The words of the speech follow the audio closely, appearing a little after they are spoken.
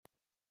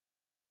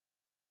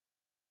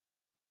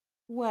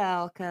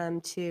Welcome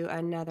to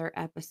another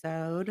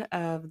episode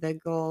of the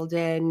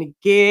Golden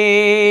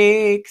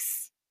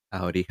Geeks.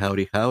 Howdy,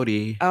 howdy,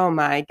 howdy. Oh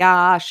my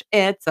gosh,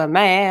 it's a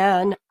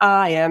man.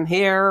 I am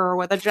here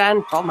with a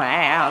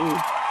gentleman.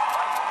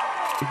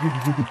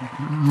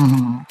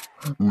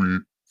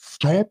 Wait,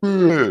 stop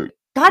it!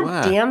 God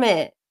What? damn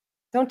it.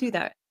 Don't do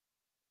that.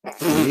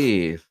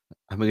 Jeez,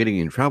 I'm getting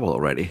in trouble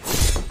already.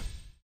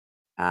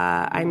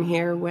 I'm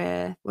here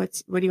with what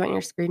do you want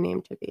your screen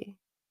name to be?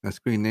 A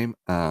screen name?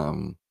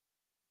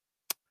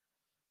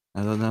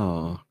 I don't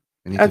know.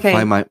 I need Okay. to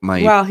find my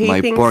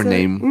thinks porn of,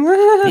 name.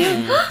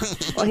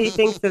 Well, he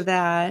thinks of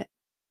that.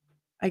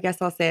 I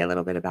guess I'll say a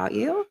little bit about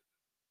you.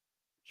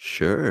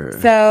 Sure.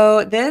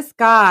 So this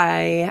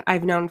guy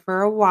I've known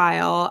for a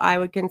while. I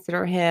would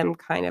consider him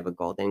kind of a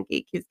golden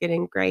geek. He's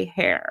getting gray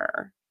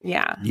hair.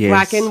 Yeah. Yes.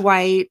 Black and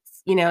white,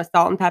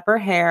 salt and pepper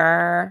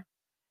hair.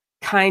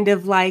 Kind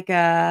of like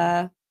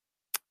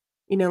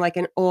like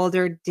an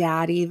older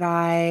daddy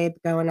vibe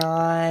going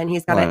on.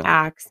 He's got an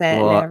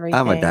accent and everything.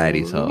 I'm a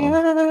daddy, so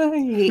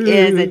he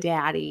is a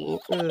daddy.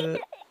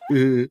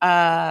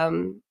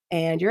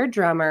 And you're a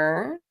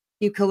drummer.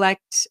 You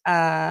collect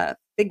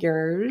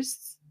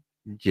figures.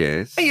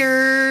 yes.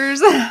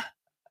 Figures.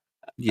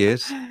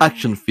 Yes.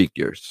 Action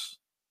figures.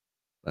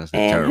 That's the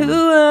And term.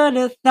 who would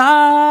have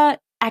thought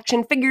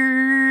action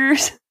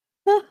figures?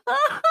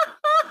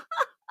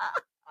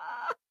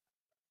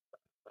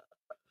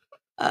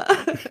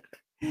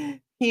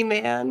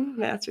 He-Man,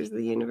 Masters of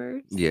the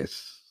Universe.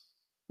 Yes.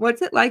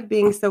 What's it like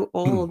being so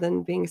old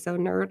and being so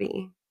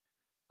nerdy?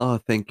 Oh,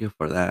 thank you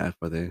for that,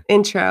 for the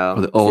Intro.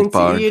 for the old Since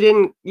part. You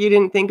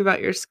didn't think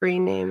about your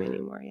screen name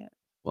anymore yet.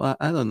 Well,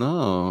 I don't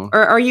know.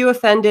 Or are you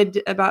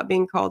offended about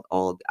being called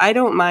old? I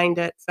don't mind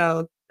it,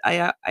 so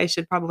I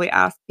should probably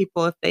ask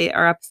people if they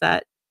are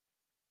upset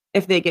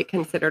if they get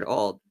considered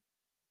old.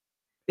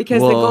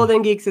 Because the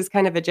Golden Geeks is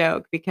kind of a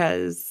joke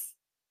because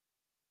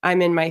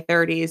I'm in my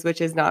 30s,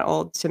 which is not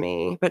old to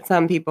me, but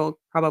some people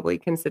probably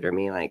consider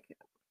me like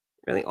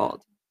really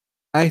old.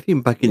 I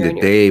think back in You're the in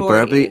your day,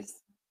 40s.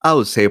 I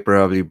would say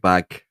probably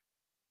back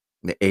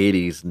in the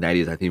 80s,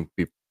 90s, I think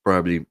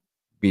probably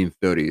being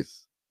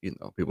 30s,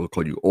 people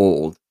call you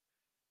old.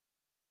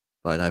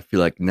 But I feel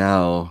like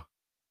now,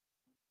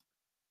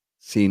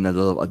 seeing a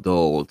lot of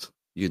adults,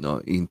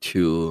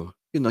 into,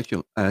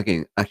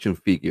 again, action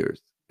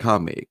figures,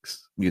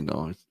 comics,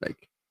 it's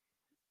like,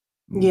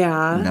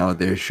 Yeah. now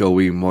they're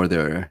showing more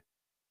the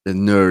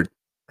nerd,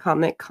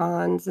 Comic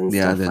cons and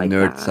yeah, stuff the like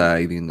nerd that.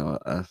 side,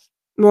 as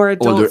More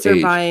adults are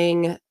age.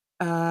 buying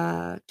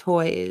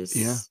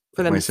toys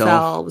for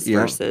themselves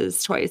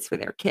versus toys for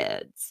their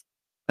kids.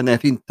 And I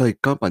think toy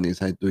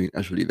companies are doing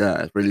actually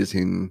that,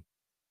 releasing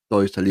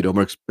toys a little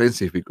more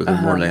expensive because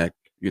they're more like,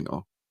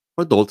 for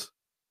adults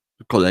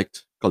to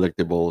collect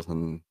collectibles.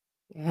 And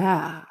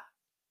yeah.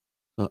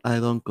 so I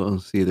don't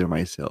consider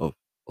myself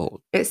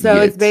old.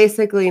 So it's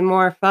basically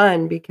more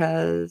fun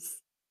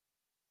because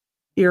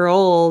you're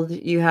old,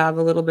 you have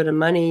a little bit of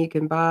money, you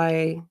can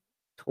buy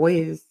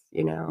toys,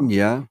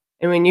 Yeah.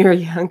 And when you're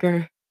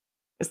younger,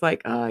 it's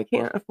like, oh, I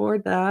can't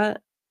afford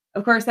that.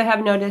 Of course, I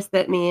have noticed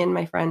that me and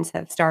my friends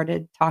have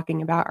started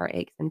talking about our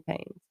aches and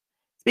pains.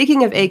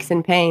 Speaking of aches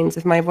and pains,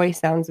 if my voice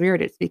sounds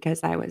weird, it's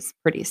because I was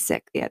pretty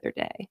sick the other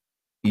day.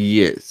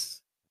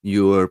 Yes.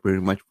 You are pretty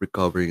much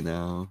recovering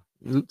now.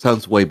 It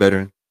sounds way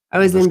better. I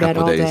was in bed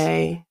all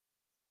day.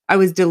 I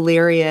was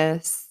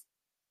delirious.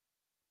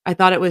 I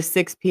thought it was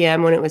 6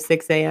 p.m. when it was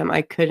 6 a.m.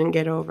 I couldn't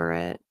get over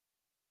it.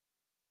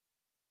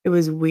 It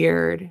was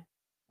weird.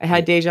 I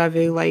had deja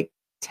vu like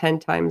 10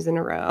 times in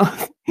a row.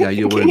 Yeah,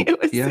 you were.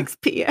 It was 6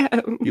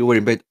 p.m. You were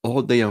in bed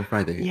all day on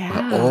Friday.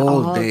 Yeah,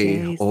 all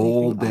day.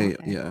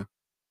 Yeah.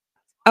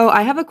 Oh,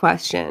 I have a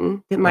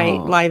question that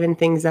might liven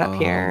things up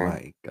here. Oh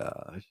my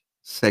gosh.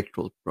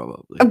 Sexual,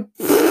 probably.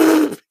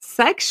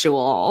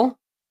 Sexual?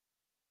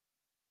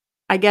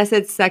 I guess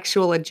it's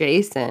sexual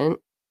adjacent.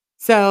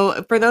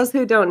 So for those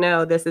who don't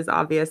know, this is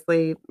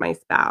obviously my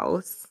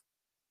spouse.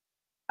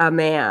 A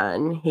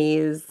man.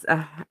 He's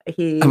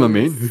I'm a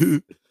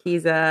man.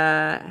 He's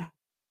a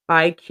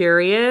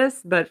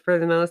bi-curious, but for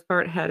the most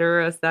part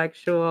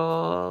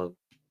heterosexual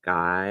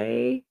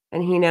guy.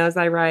 And he knows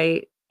I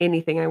write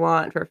anything I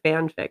want for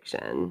fan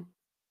fiction.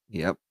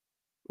 Yep.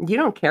 You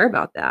don't care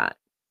about that.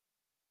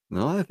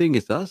 No, I think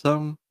it's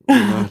awesome.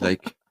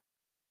 Like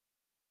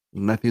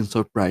nothing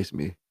surprised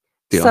me.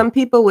 Still. Some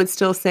people would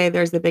still say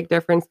there's a big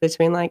difference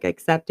between like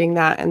accepting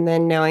that and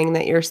then knowing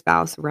that your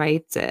spouse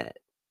writes it.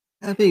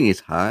 I think it's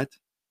hot.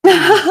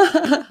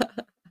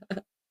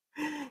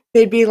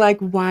 They'd be like,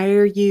 why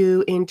are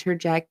you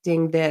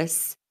interjecting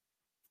this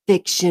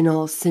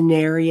fictional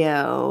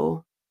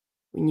scenario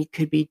when you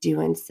could be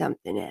doing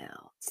something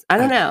else? I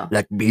don't know.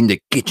 Like being in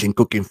the kitchen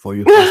cooking for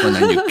your husband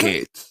and your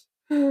kids.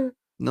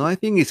 No, I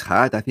think it's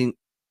hot. I think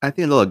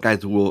a lot of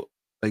guys will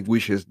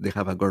wishes they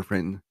have a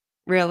girlfriend.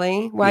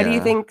 Really? Why do you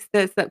think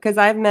this? Because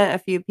I've met a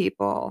few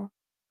people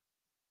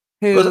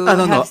who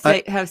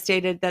have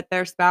stated that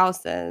their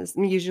spouses,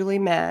 usually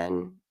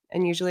men,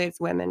 and usually it's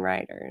women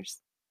writers,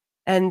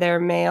 and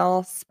their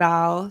male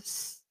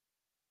spouse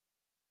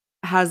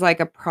has like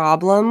a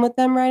problem with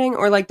them writing,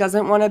 or like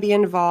doesn't want to be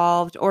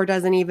involved, or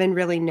doesn't even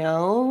really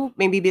know.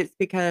 Maybe it's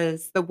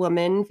because the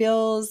woman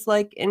feels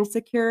like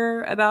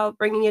insecure about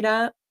bringing it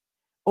up,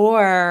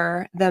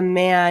 or the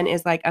man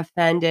is like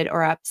offended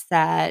or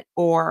upset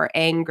or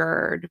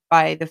angered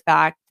by the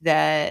fact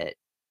that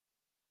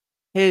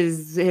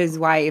his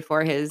wife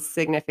or his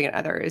significant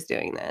other is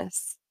doing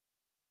this.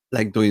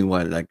 Like doing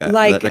what? Like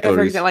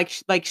For example,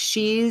 like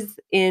she's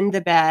in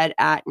the bed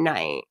at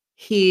night.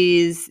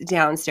 He's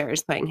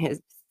downstairs playing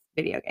his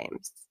video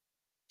games.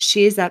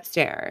 She's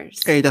upstairs.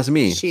 Hey, that's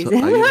me. She's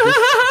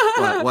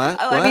So what?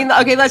 I mean,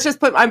 okay, let's just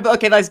put.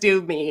 Okay, let's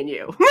do me and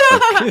you.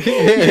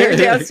 You're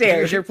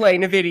downstairs. You're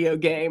playing a video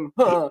game.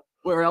 Huh?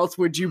 Where else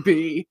would you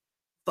be?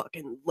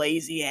 Fucking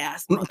lazy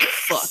ass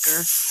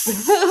motherfucker.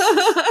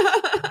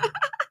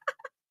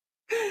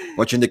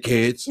 Watching the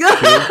kids.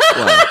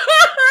 What?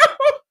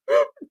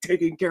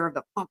 Taking care of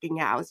the fucking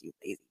house, you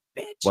lazy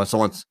bitch. While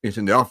someone is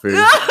in the office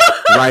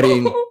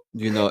writing,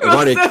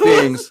 erotic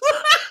things.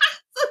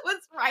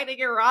 Someone's writing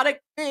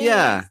erotic things.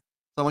 Yeah.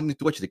 Someone needs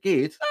to watch the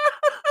kids.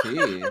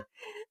 Gee.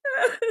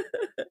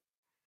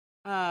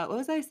 What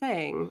was I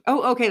saying?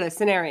 Oh, okay, the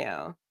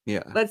scenario.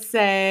 Yeah. Let's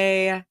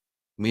say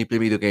Me play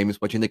video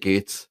games, watching the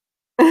kids.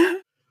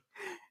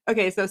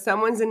 Okay, so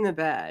someone's in the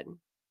bed.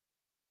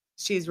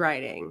 She's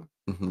writing.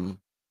 Mm-hmm.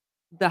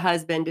 The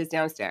husband is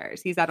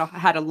downstairs. He's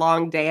had a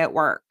long day at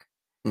work.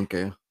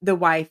 Okay. The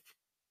wife,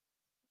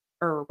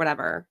 or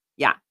whatever,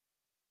 yeah,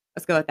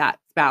 let's go with that,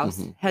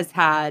 spouse, has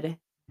had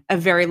a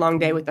very long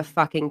day with the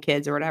fucking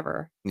kids or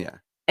whatever. Yeah.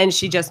 And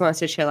she just wants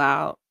to chill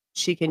out.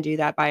 She can do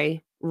that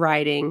by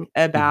writing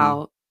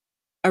about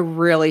a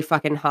really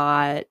fucking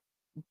hot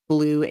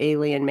blue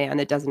alien man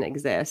that doesn't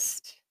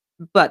exist,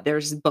 but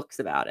there's books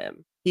about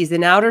him. He's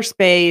in outer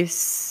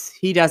space.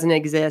 He doesn't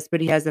exist,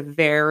 but he has a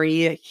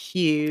very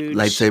huge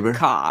lightsaber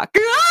cock.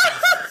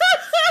 Yes,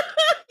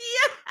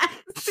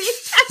 he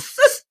has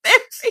a very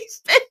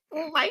big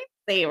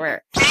lightsaber,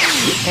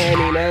 and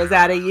he knows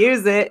how to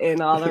use it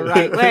in all the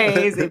right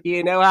ways if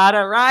you know how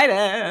to write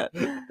it.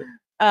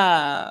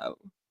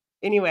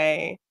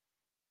 Anyway,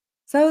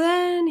 so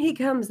then he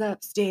comes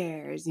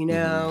upstairs. He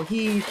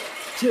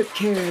took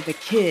care of the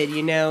kid.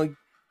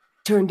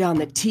 Turned down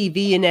the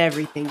TV and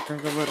everything for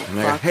the little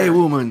fucker. Like, hey,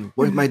 woman,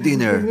 where's my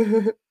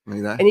dinner?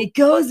 Like that. And he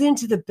goes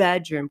into the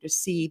bedroom to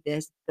see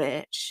this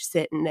bitch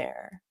sitting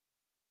there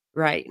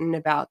writing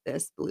about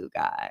this blue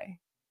guy.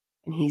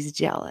 And he's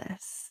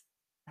jealous.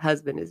 The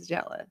husband is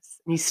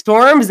jealous. And he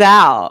storms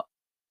out.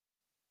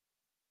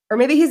 Or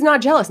maybe he's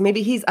not jealous.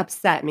 Maybe he's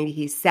upset. Maybe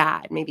he's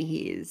sad. Maybe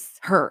he's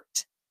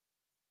hurt.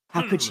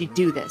 How could she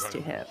do this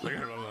to him?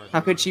 How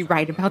could she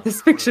write about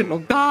this fictional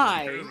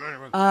guy?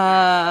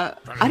 I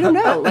don't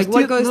know. Like,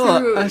 what goes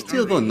through? I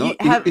still don't know.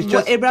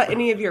 About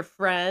any of your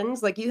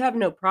friends? Like, you have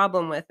no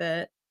problem with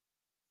it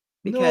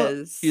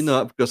because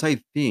because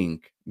I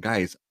think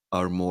guys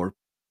are more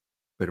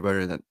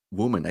perverted than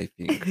women. I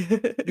think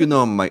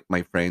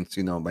my friends,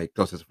 my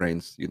closest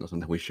friends.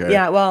 Sometimes we share.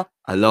 Yeah, well,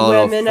 a lot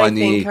of funny, I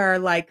think, are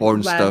like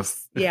porn less,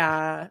 stuff.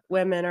 Yeah,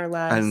 women are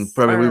less, and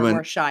probably women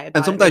more shy about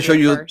and sometimes it show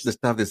you first. the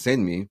stuff they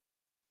send me,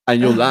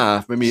 and you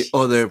laugh. Maybe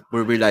other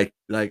will be like,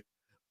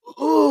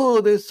 oh,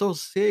 they're so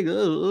sick.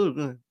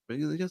 But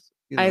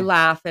I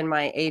laugh and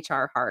my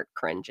HR heart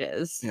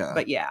cringes. Yeah,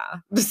 but yeah,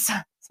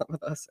 some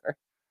of us are.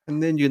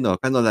 And then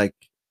kind of like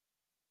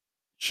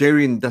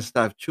sharing that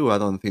stuff too. I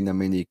don't think that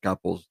many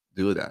couples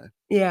do that.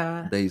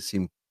 Yeah, they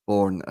see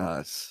porn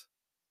as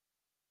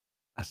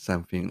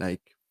something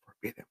like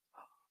forbidden.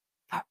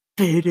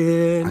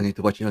 I need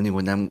to watch it only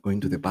when I'm going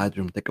to the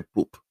bathroom, take a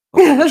poop.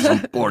 Watch some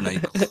porn. 2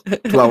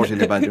 hours in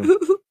the bathroom.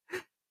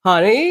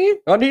 Honey,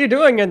 what are you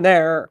doing in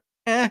there?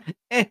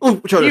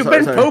 You've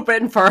been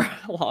pooping for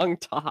a long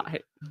time.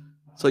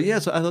 So I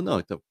don't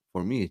know.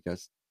 For me,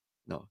 it's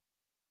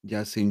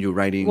just seeing you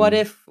writing. What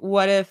if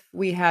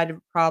we had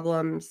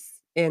problems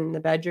in the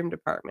bedroom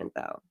department,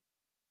 though?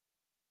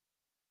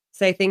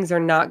 Say things are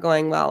not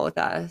going well with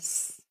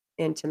us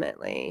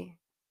intimately,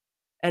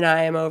 and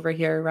I am over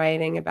here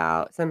writing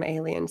about some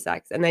alien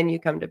sex, and then you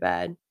come to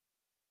bed,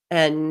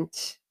 and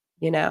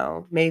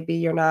maybe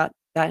you're not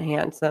that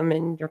handsome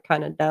and you're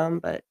kind of dumb,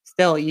 but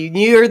still,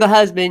 you're the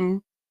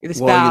husband, you're the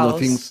spouse. Well,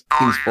 things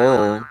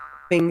fall.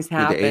 Things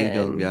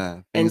happen.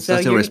 Yeah. And so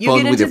you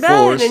get into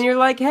bed and you're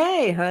like,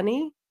 hey,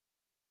 honey,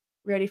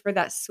 ready for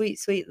that sweet,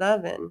 sweet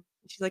loving? And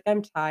she's like,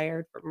 I'm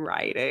tired from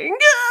writing.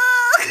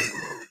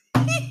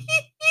 I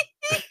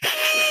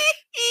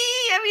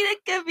mean, it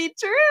could be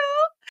true.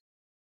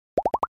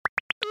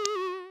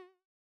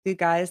 Do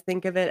guys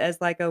think of it as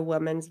like a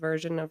woman's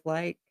version of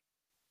like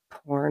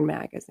porn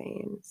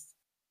magazines?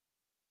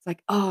 It's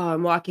like, oh,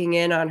 I'm walking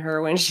in on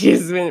her when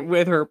she's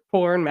with her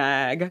porn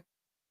mag,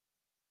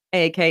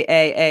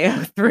 aka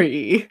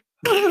AO3.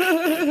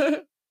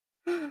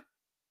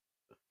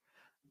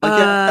 But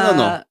I don't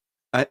know.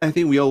 I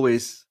think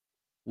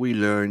we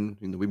learn.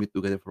 We've been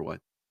together for what,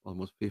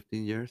 almost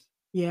 15 years.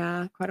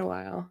 Yeah, quite a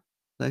while.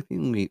 I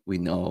think we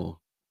know.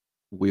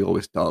 We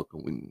always talk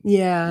when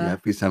yeah,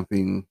 feel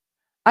something.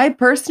 I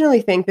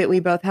personally think that we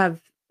both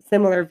have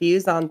similar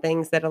views on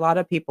things that a lot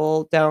of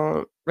people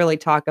don't really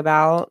talk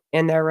about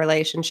in their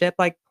relationship,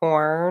 like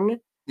porn.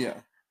 Yeah.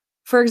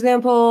 For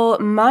example,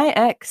 my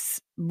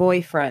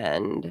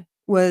ex-boyfriend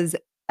was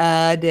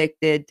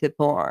addicted to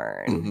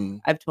porn. Mm-hmm.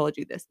 I've told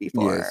you this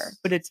before, Yes.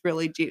 but it's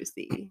really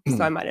juicy,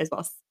 so I might as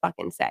well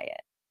fucking say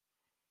it.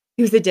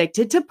 He was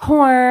addicted to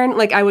porn.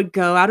 Like, I would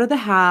go out of the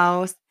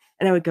house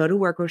and I would go to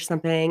work or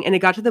something, and it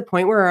got to the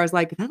point where I was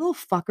like, that little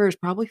fucker is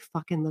probably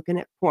fucking looking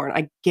at porn.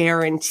 I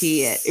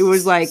guarantee it. It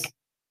was like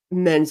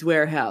Men's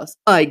Warehouse.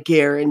 I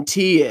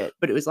guarantee it.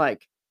 But it was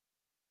like,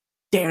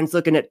 Dan's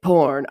looking at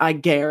porn. I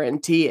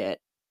guarantee it.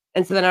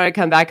 And so then I would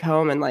come back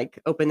home and like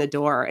open the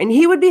door, and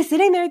he would be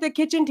sitting there at the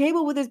kitchen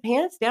table with his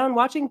pants down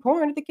watching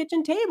porn at the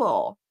kitchen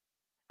table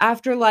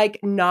after like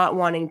not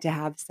wanting to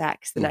have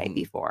sex the night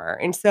before.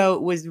 And so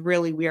it was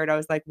really weird. I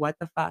was like, what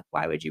the fuck?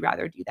 Why would you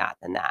rather do that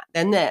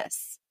than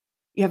this?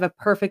 You have a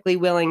perfectly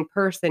willing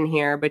person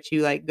here, but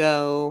you like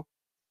go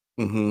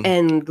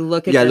and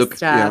look at this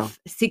stuff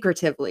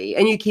secretively,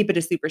 and you keep it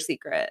a super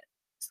secret.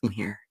 It's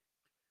weird.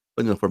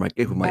 But no, for my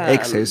case, with my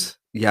exes,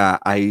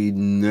 I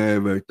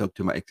never talked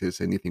to my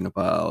exes anything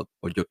about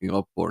or joking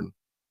about porn.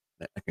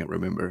 I can't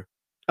remember.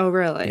 Oh,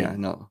 really? Yeah,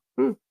 no.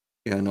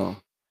 Yeah, no.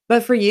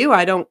 But for you,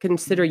 I don't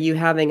consider you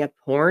having a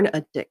porn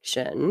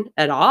addiction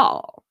at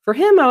all. For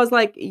him, I was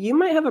like, you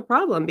might have a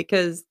problem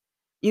because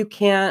you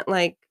can't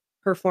like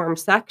perform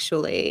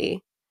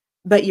sexually,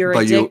 but you're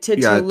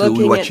addicted to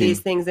looking at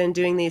these things and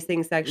doing these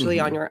things sexually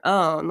on your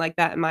own. Like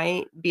that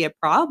might be a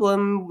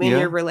problem in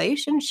your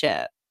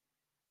relationship,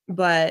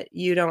 but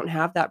you don't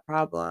have that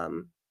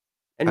problem.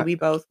 And we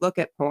both look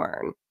at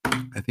porn.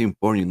 I think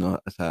porn,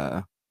 as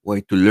a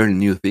way to learn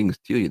new things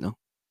too,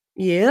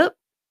 Yep.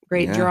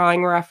 Great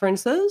drawing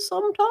references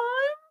sometimes.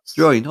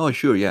 Drawing, oh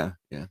sure, yeah,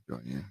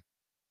 drawing,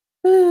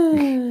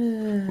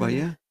 well,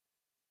 yeah,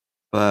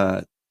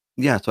 but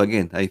yeah. So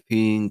again, I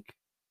think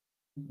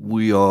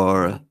we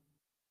are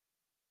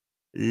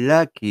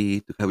lucky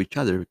to have each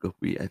other because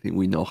I think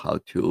we know how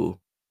to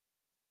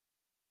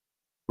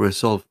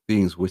resolve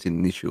things within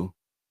an issue.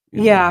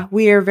 Yeah,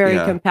 we are very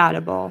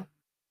compatible.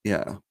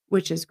 Yeah,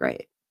 which is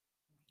great.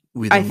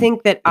 I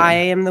think that I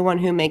am the one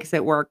who makes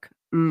it work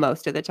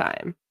most of the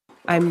time.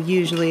 I'm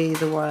usually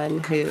the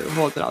one who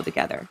holds it all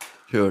together.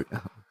 Sure.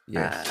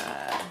 Yes.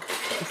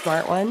 The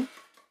smart one.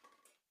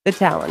 The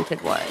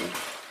talented one.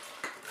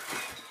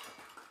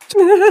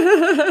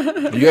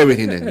 You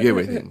everything then. You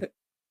everything.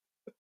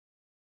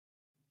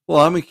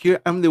 Well, I'm here.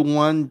 I'm the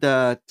one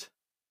that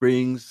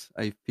brings,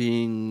 I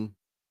think,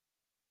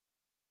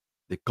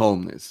 the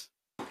calmness.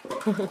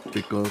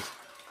 Because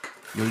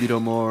you're a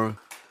little more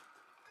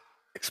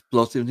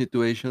explosive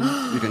situations.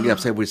 You can get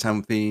upset with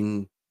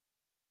something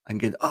and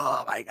get,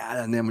 oh my God.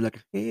 And then I'm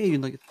like, hey,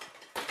 talk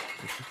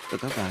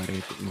about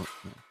it. No.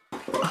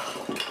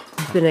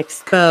 It's been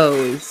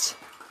exposed.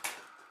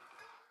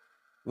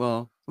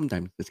 Well,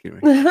 sometimes it's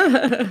scary.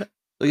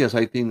 So yes,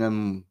 I think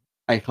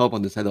I help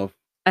on the side of.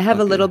 I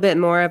have a little bit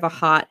more of a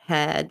hot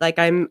head. Like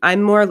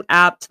I'm more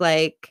apt.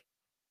 Like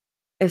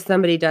if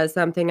somebody does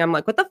something, I'm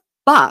like, what the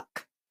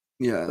fuck?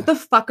 Yeah. What the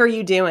fuck are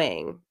you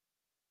doing?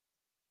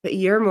 But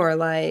you're more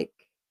like,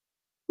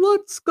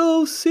 let's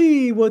go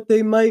see what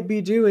they might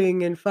be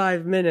doing in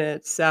 5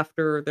 minutes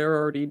after they're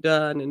already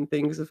done and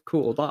things have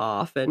cooled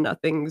off and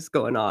nothing's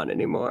going on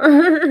anymore.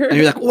 And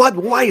you're like, what?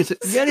 Why is it?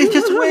 Yeah, it's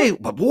just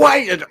wait. But why?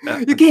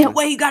 You can't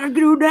wait. You gotta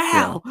do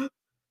now. Yeah.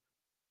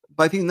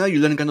 But I think now you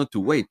learn kind of to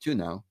wait too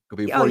now.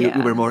 Before you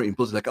were more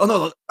impulsive, like, oh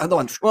no, I don't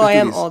want. Well, I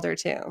am older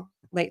too,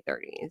 late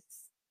 30s.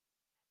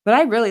 But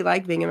I really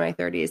like being in my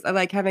 30s. I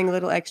like having a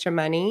little extra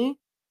money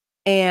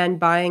and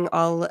buying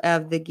all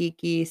of the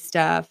geeky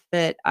stuff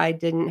that I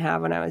didn't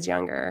have when I was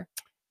younger.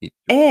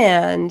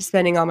 And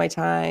spending all my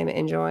time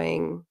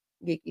enjoying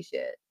geeky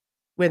shit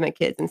with my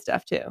kids and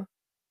stuff too.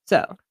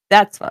 So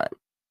that's fun.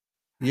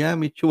 Yeah,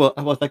 me too. Well,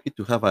 I was lucky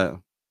to have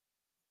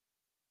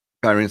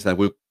parents that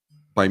would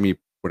buy me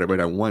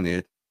whatever I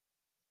wanted.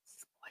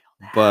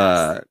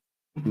 But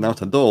now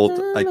as an adult,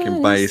 I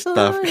can buy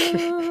stuff.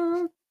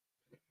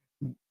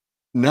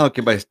 Now I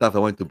can buy stuff I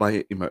wanted to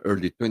buy in my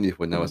early 20s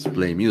when I was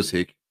playing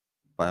music.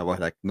 But I was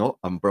like, no,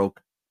 I'm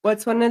broke.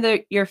 What's one of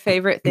your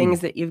favorite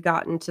things that you've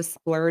gotten to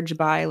splurge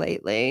by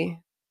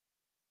lately?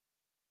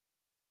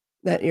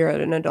 That you're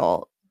an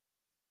adult?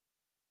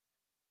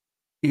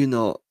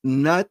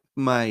 Not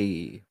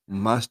my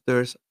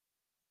Masters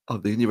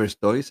of the Universe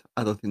toys.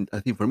 I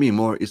think for me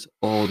more is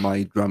all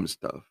my drum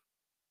stuff.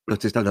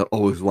 Because it's stuff that I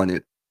always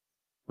wanted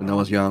when I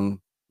was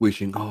young,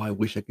 wishing, oh, I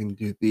wish I can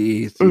do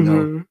this,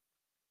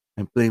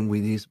 I'm playing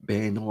with this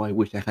band, oh, I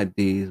wish I had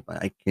this,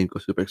 but I can't, go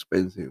super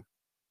expensive.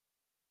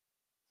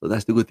 So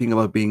that's the good thing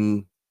about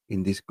being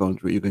in this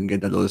country. You can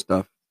get a lot of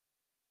stuff.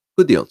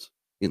 Good deals,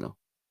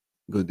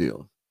 good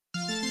deals.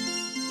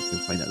 You can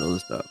find a lot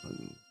of stuff.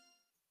 And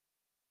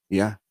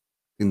yeah,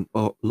 in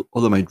all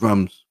of my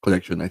drums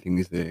collection, I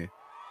think is the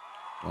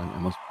one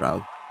I'm most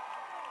proud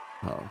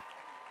of.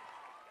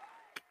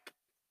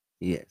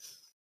 Yes.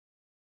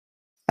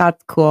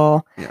 That's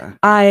cool.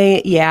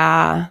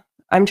 Yeah.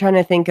 I'm trying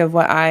to think of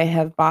what I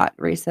have bought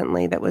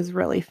recently that was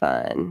really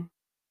fun.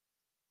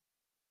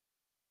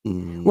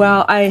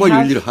 Well, I your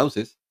have little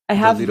houses. I The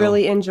have little-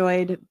 really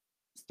enjoyed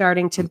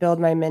starting to build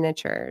my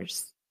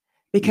miniatures.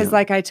 Because Yeah.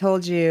 like I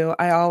told you,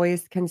 I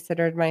always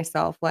considered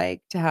myself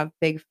like to have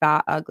big,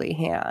 fat, ugly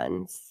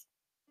hands.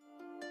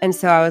 And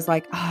so I was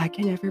like, oh, I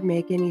can never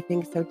make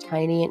anything so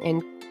tiny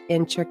and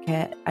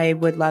intricate. I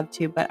would love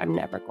to, but I'm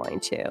never going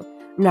to.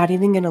 I'm not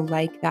even going to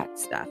like that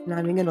stuff. I'm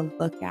not even going to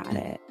look at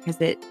it because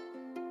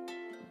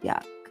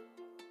yuck.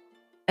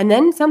 And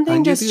then something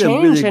And you just did a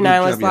really changed and good I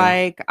was job, yeah.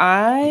 like,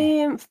 I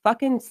am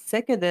fucking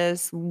sick of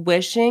this,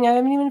 wishing I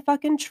haven't even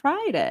fucking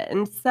tried it.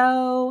 And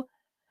so,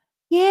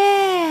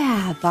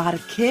 yeah, I bought a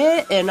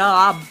kit and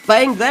I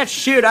banged that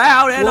shit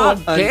out and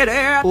I did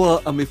it.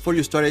 Well, and before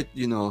you started,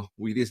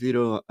 with these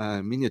little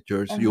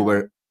miniatures, you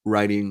were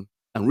writing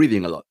and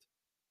reading a lot.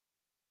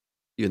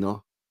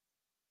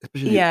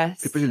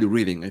 Especially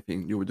reading. I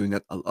think you were doing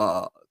that a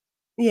lot.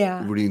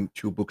 Yeah. Reading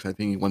 2 books, I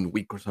think, in 1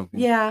 week or something.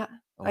 Yeah.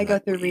 I go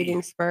through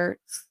reading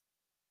spurts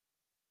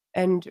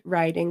and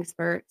writing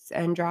spurts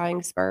and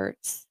drawing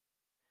spurts.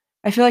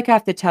 I feel like I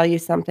have to tell you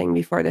something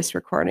before this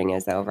recording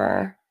is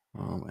over.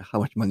 Oh, how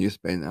much money you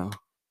spend now?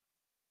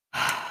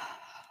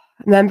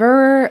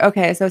 Remember?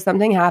 Okay, so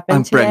something happened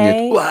I'm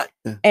today. pregnant. What?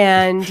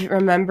 And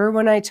remember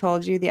when I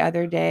told you the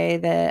other day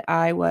that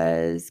I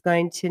was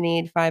going to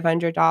need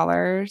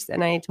 $500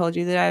 and I told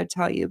you that I would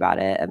tell you about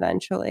it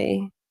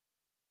eventually?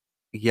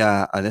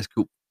 Yeah, that's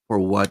cool. For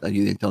what?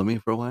 You didn't tell me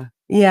for a while?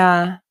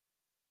 Yeah. A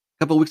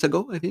couple weeks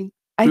ago, I think.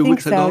 I 3 think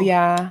weeks so, ago.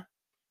 yeah.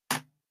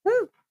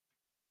 Woo.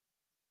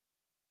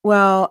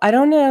 Well, I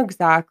don't know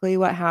exactly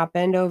what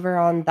happened over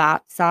on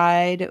that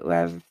side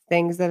of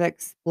things that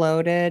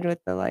exploded with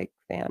the like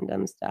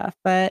fandom stuff,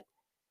 but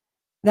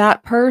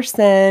that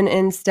person,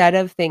 instead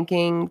of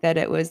thinking that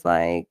it was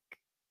like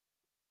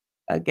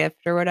a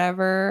gift or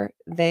whatever,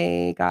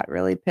 they got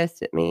really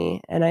pissed at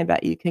me, and I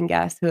bet you can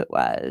guess who it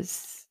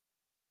was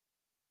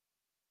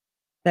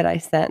that I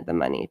sent the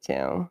money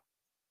to.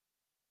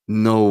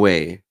 No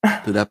way.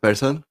 To that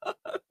person?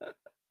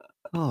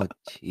 Oh,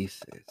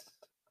 Jesus.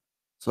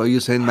 So you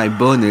send my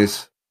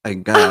bonus I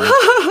got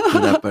to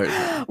that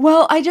person.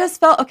 Well, I just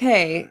felt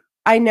okay.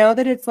 I know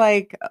that it's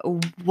like,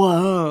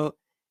 whoa.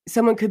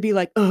 Someone could be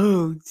like,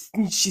 oh,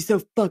 she's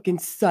so fucking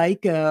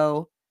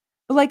psycho.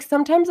 But like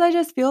sometimes I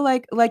just feel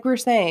like we're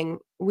saying,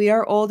 we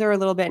are older a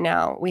little bit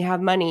now. We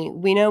have money.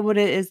 We know what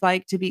it is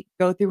like to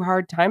go through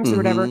hard times or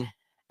whatever. Mhm.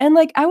 And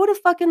like I would have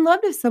fucking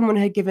loved if someone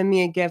had given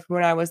me a gift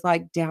when I was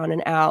like down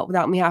and out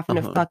without me having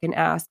to fucking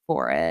ask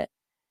for it.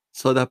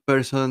 So that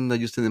person that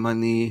you sent the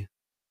money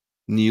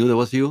knew that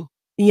was you?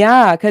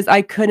 Yeah, because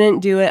I couldn't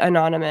do it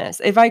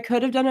anonymous. If I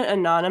could have done it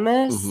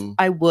anonymous,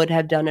 I would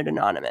have done it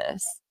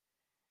anonymous.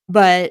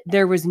 But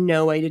there was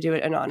no way to do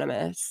it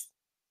anonymous.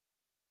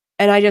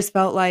 And I just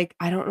felt like,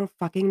 I don't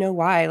fucking know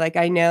why. Like,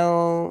 I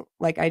know,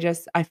 like, I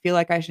feel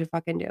like I should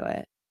fucking do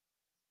it.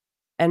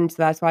 And so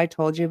that's why I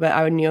told you, but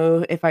I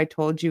knew if I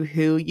told you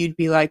who, you'd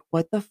be like,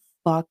 what the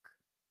fuck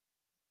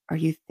are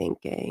you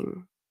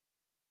thinking?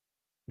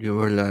 You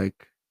were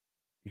like,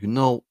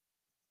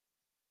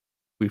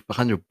 with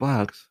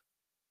 $100,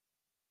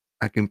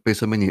 I can pay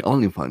so many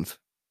OnlyFans.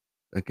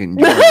 I can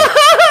join.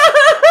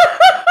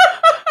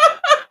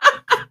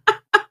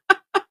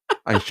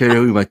 I share it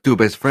with my 2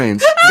 best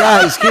friends.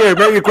 Guys, here,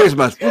 Merry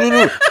Christmas.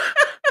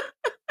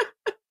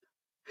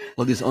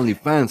 All these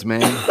OnlyFans,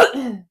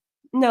 man.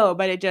 No,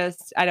 but it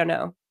just, I don't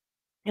know.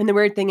 And the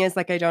weird thing is,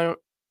 like, I don't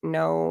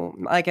know,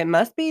 like, it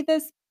must be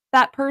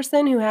that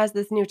person who has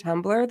this new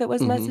Tumblr that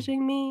was messaging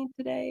me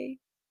today.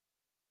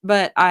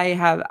 But I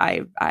have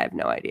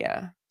no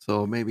idea.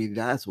 So maybe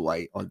that's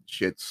why all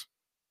shit's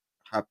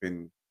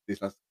happened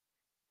this last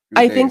few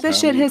I days, think the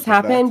shit has because of that.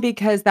 happened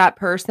because that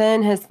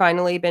person has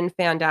finally been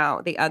found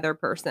out. The other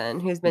person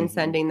who's been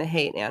sending the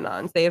hate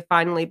anons, they have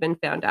finally been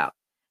found out.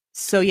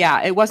 So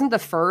yeah, it wasn't the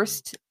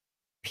first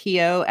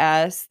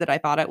POS that I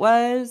thought it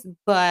was,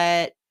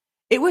 but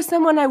it was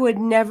someone I would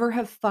never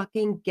have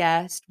fucking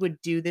guessed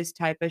would do this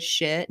type of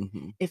shit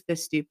if the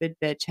stupid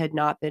bitch had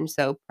not been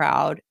so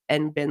proud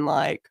and been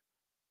like,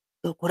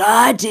 look what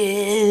I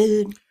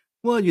did.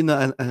 Well,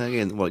 and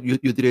again, you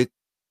did it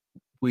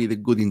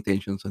with good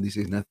intentions, so this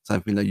is not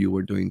something that you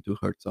were doing to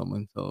hurt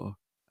someone. So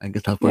I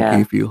guess I'll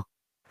forgive you.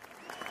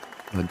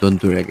 But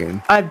don't do it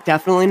again. I'm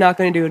definitely not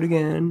going to do it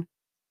again.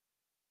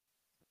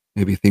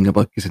 Maybe think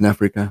about kids in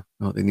Africa.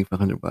 No, they need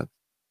 $500.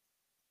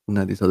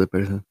 Not this other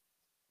person.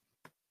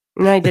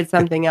 And I did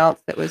something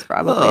else that was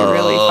probably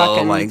really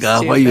fucking. Oh my god!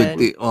 Stupid. Why you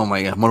did? Oh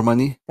my god! More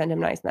money? Send him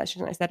a nice message,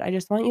 and I said, I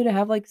just want you to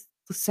have like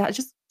just have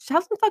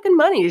some fucking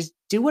money. Just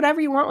do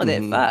whatever you want with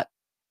it. Fuck.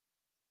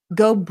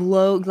 Go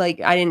blow,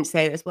 like, I didn't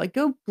say this, but like,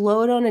 go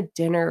blow it on a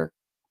dinner,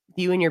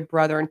 you and your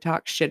brother, and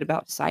talk shit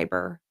about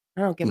cyber.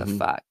 I don't give a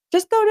fuck.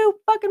 Just go do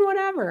fucking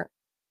whatever.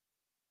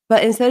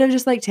 But instead of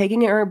just like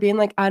taking it or being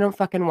like, I don't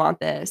fucking want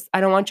this.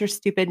 I don't want your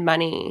stupid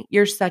money.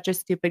 You're such a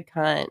stupid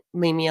cunt.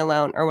 Leave me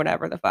alone or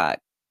whatever the fuck.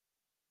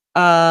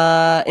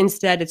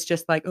 Instead, it's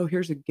just like, oh,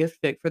 here's a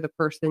gift pick for the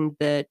person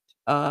that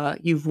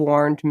you've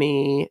warned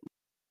me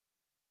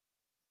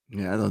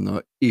Yeah, I don't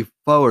know. If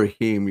I were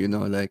him,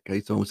 like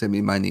someone send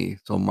me money,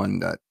 someone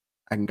that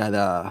I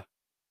gotta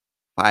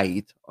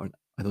fight, or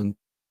I don't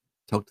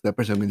talk to that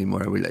person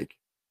anymore, I will like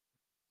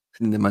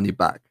send the money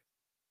back.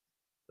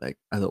 Like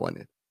I don't want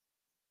it.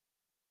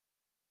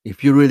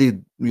 If you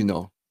really,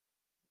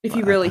 If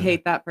you really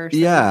hate that person.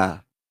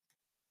 yeah.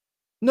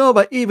 No,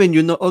 but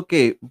even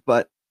okay,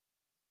 but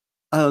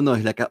I don't know.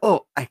 It's like,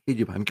 oh, I hate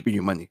you, but I'm keeping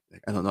your money.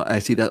 Like I don't know. I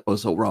see that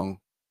also wrong.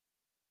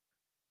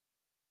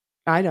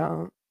 I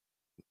don't.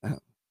 Uh,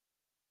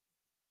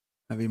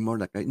 I mean, more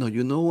like, no,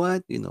 you know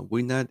what?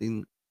 We're not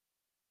in,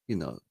 you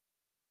know,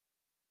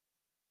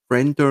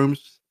 friend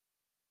terms.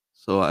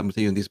 So I'm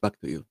sending this back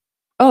to you.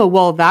 Oh,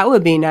 well, that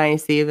would be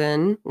nice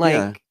even. Like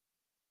Yeah.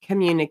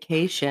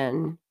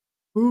 communication.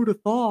 Who'd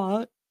have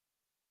thought?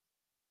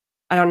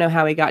 I don't know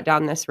how we got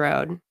down this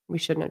road. We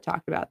shouldn't have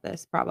talked about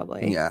this,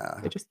 probably. Yeah.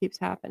 It just keeps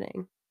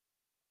happening.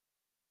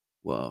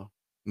 Well,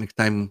 next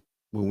time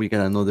when we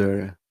get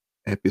another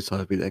episode,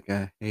 I'll be like,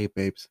 hey,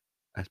 babes,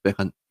 I spent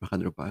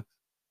 $100.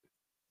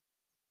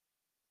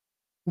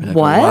 Like,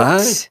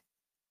 What?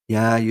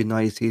 Yeah,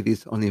 I see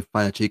this only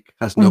fine chick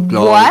has no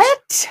clothes.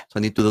 What? So I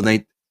need to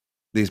donate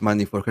this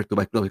money for her to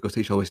buy clothes because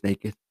she's always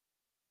naked.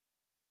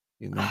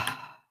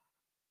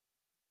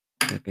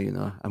 Okay,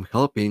 I'm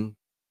helping.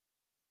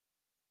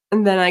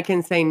 And then I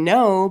can say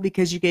no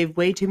because you gave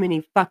way too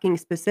many fucking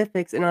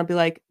specifics, and I'll be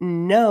like,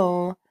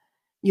 no,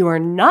 you are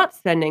not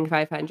spending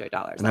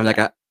 $500. And I'm like,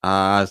 but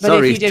sorry,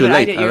 if you it's did too what I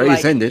late. did, I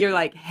already sent it. You're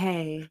like,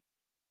 hey,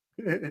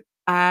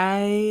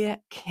 I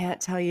can't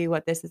tell you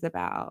what this is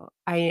about.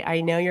 I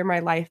know you're my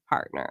life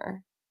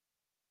partner.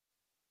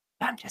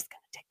 I'm just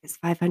gonna take this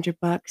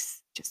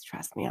 $500. Just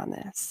trust me on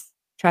this.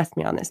 Trust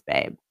me on this,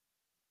 babe.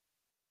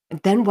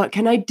 And then what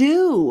can I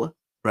do?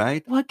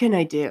 Right? What can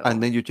I do?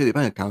 And then you check the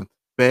bank account.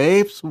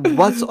 Babes,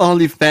 what's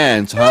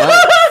OnlyFans, huh?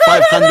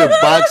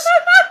 $500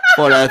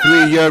 for a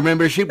 3-year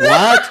membership?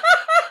 What?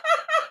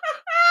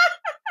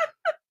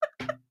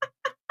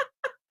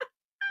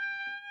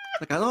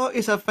 Like, I know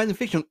it's a fan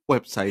fiction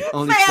website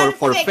only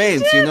for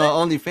fans,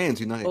 OnlyFans,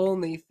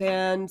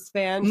 OnlyFans,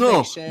 fan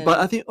No, fiction. but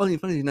I think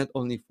OnlyFans is not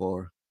only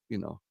for,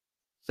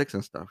 sex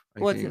and stuff.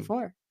 What's it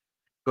for?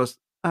 Because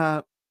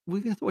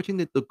we were watching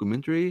the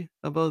documentary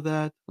about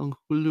that on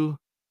Hulu.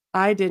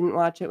 I didn't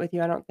watch it with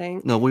you, I don't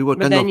think. No, we were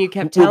But then you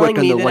kept telling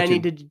me that I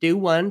needed to do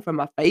one for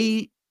my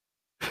feet.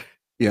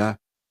 Yeah,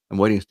 I'm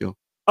waiting still.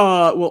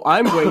 Well,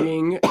 I'm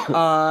waiting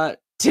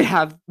to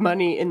have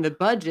money in the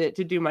budget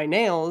to do my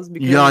nails.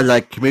 Because... Yeah,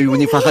 like maybe we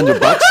need $500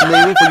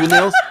 maybe for your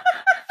nails.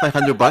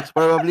 $500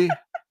 probably.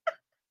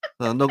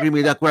 So don't give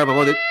me that crap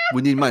about it.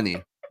 We need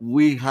money.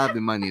 We have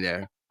the money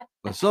there.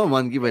 But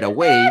someone give it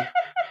away.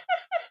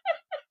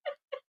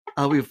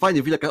 I'll be fine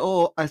if you're like,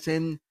 oh, I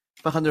send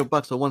 $500 or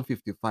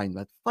 $150, fine.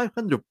 But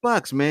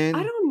 $500, man.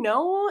 I don't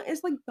know.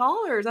 It's like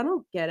dollars. I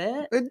don't get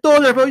it.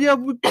 $1, but yeah,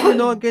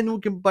 again, we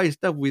can buy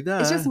stuff with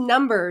that. It's just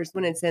numbers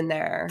when it's in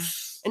there,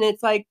 and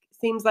it's like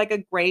seems like a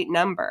great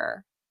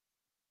number.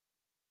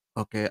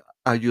 Okay,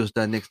 I'll use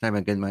that next time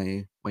I get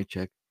my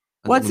check.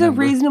 What's a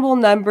reasonable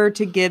number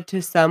to give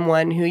to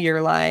someone who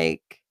you're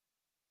like,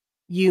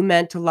 you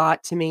meant a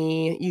lot to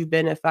me, you've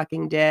been a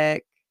fucking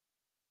dick,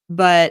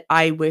 but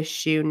I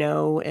wish you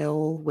no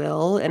ill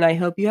will, and I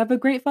hope you have a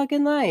great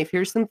fucking life.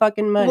 Here's some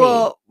fucking money.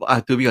 Well,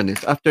 to be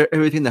honest, after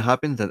everything that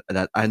happens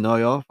that I know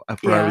of, I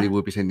probably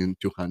will be sending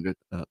 200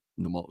 the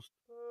most.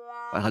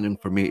 500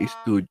 for me is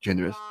too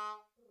generous.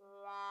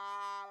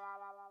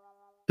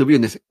 To be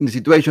honest, in the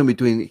situation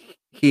between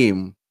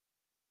him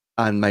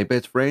and my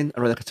best friend,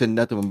 I'd rather send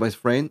that to my best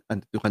friend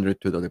and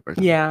 200 to the other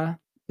person. Yeah,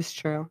 it's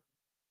true.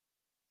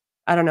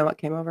 I don't know what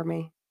came over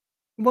me.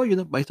 Well,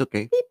 but it's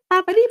okay. Beep,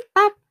 bop, beep,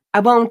 bop. I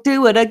won't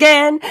do it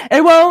again.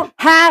 It won't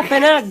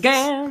happen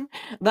again.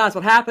 That's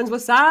what happens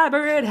with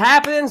cyber. It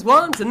happens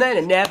once and then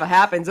it never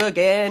happens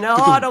again. Oh,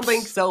 I don't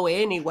think so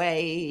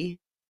anyway.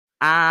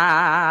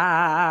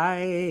 I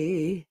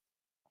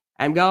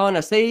am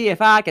gonna see if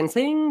I can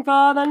sing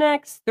for the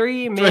next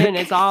 3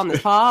 minutes on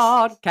this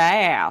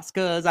podcast,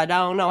 because I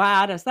don't know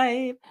how to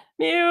save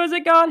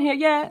music on here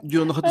yet. You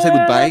don't know how to say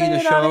goodbye in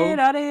a show?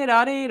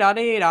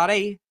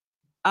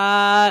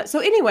 So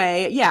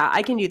anyway, yeah,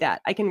 I can do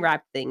that. I can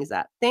wrap things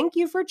up. Thank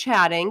you for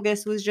chatting.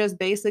 This was just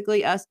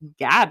basically us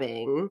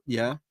gabbing.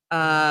 Yeah.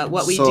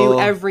 What we do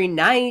every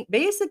night,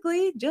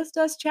 basically, just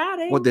us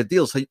chatting. What the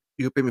deal? So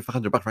you pay me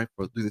 $500, right,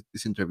 for doing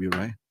this interview,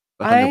 right?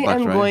 I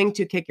am going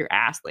to kick your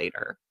ass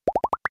later.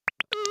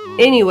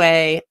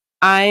 Anyway,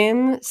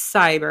 I'm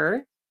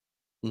Cyber.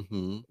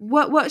 Mm-hmm.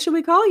 What should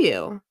we call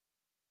you?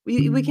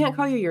 We can't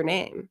call you your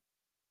name.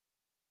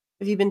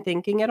 Have you been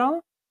thinking at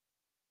all?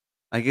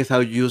 I guess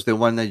I'll use the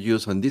one I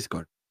use on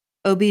Discord.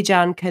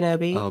 Obi-Gian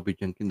Kenobi.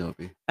 Obi-Gian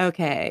Kenobi.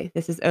 Okay,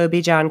 this is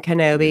Obi-Gian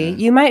Kenobi. Yeah.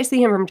 You might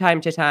see him from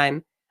time to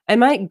time. I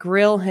might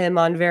grill him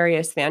on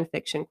various fan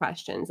fiction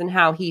questions and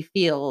how he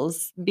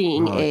feels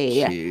being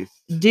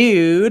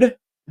dude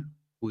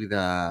with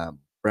a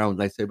brown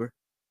lightsaber.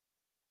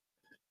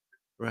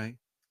 Right.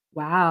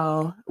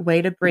 Wow,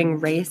 way to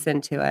bring race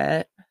into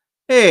it.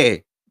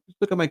 Hey,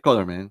 look at my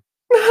color, man.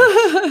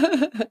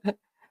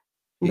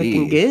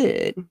 Looking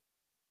good.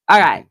 All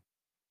right.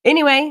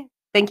 Anyway,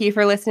 thank you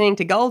for listening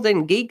to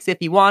Golden Geeks. If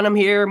you want to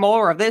hear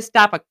more of this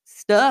type of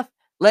stuff,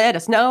 let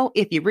us know.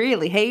 If you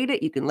really hate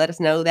it, you can let us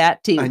know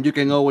that too. And you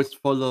can always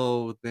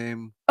follow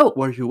them. Oh,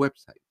 where's your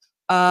website?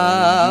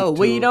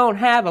 We don't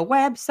have a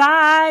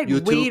website.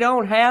 YouTube? We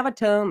don't have a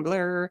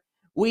Tumblr.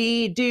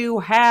 We do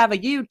have a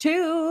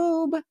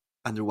YouTube.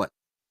 Under what?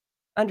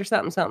 Under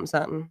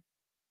something.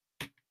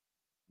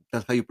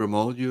 That's how you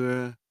promote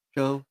your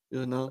show,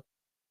 you know?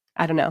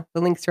 I don't know.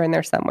 The links are in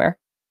there somewhere.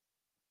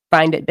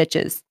 Find it,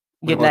 bitches.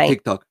 Good night.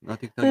 TikTok? Not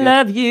TikTok yet?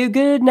 Love you.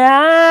 Good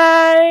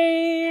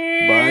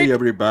night. Bye,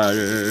 everybody.